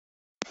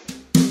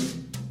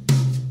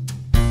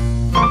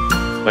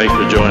Thanks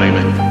for joining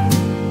me.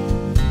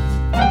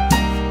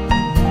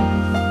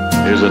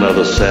 Here's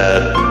another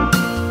sad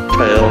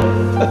tale.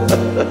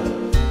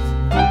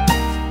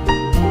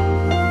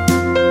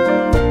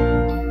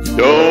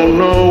 Don't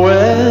know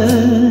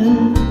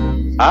when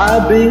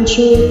I've been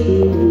so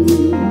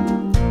blue.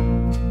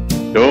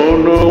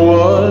 Don't know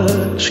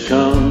what's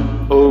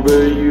come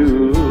over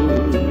you.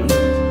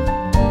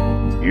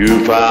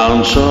 You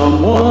found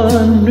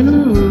someone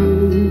new,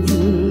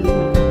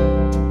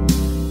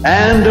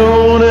 and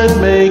don't it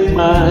make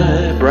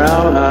my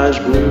brown eyes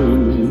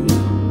blue?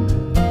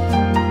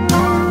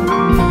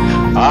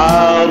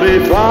 I'll be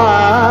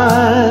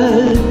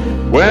fine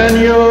when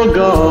you're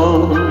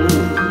gone.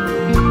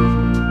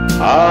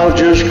 I'll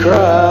just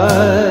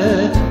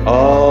cry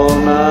all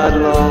night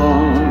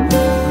long.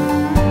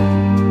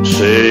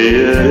 Say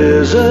it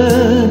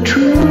isn't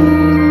true,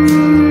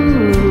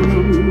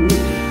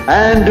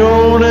 and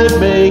don't it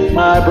make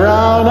my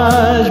brown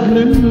eyes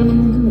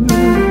blue?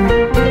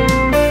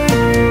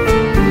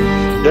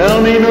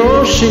 Tell me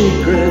no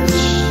secrets,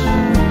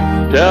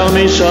 tell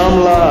me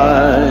some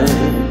lies.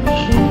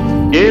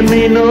 Give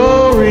me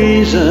no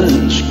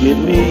reasons, give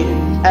me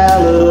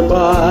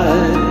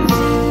alibis.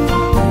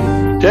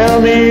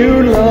 Tell me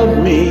you love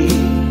me,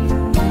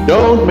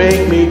 don't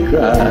make me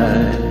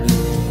cry.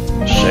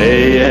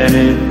 Say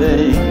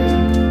anything,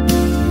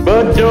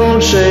 but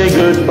don't say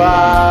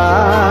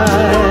goodbye.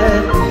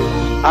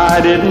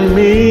 I didn't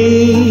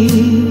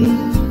mean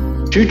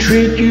to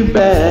treat you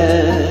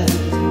bad.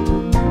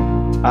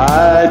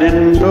 I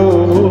didn't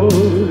know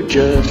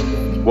just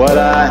what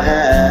I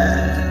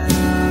had.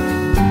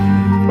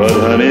 But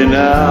honey,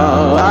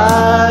 now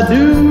I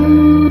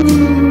do.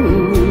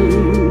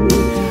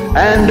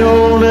 And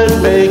don't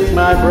it make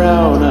my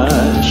brown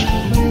eyes,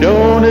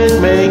 don't it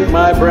make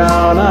my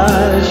brown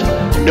eyes,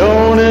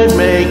 don't it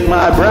make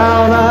my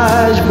brown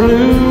eyes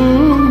blue?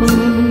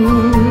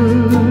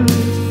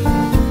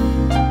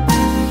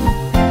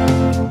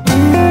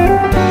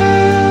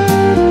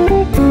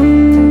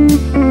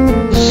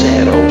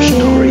 Sad old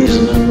story,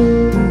 isn't it?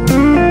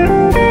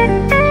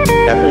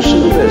 Happens to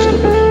the best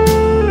of us.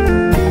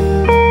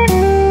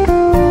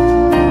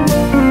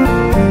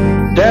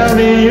 Tell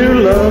me you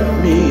love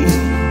me,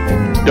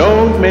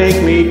 don't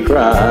make me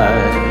cry.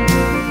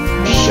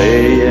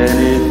 Say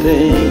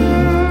anything,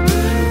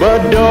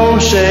 but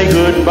don't say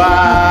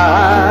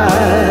goodbye.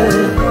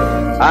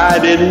 I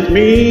didn't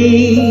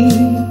mean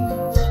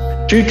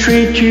to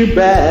treat you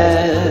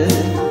bad.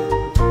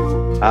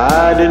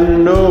 I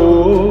didn't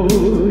know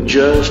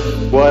just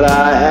what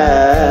I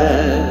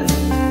had.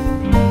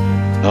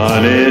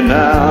 Honey,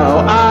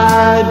 now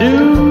I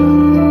do.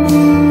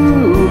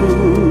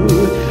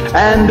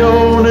 And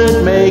don't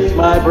it make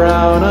my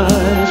brown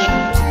eyes,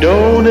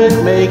 don't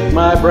it make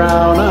my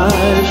brown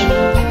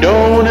eyes,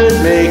 don't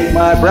it make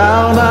my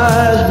brown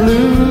eyes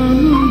blue?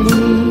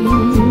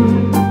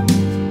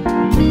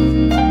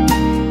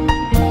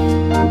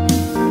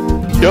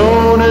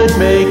 Don't it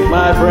make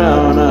my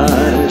brown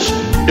eyes,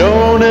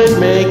 don't it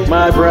make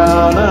my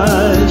brown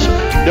eyes,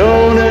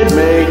 don't it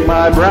make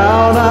my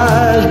brown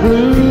eyes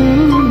blue?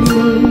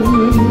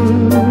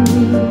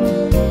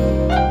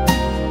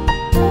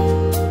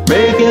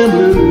 Make him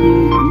blue.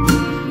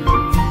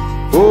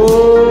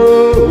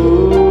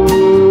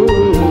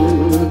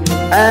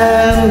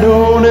 And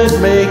don't it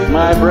make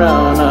my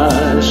brown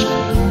eyes,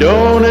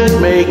 don't it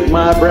make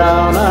my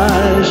brown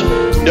eyes,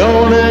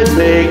 don't it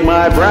make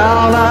my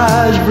brown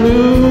eyes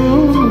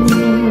blue?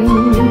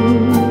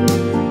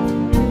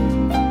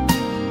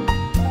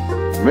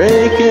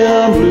 Make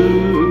him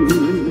blue.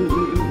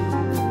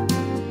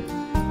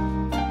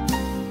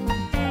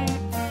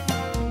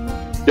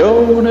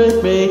 Don't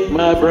it make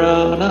my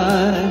brown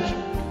eyes,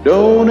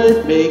 don't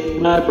it make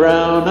my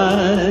brown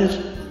eyes,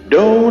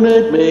 don't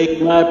it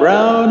make my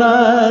brown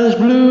eyes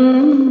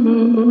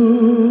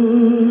blue?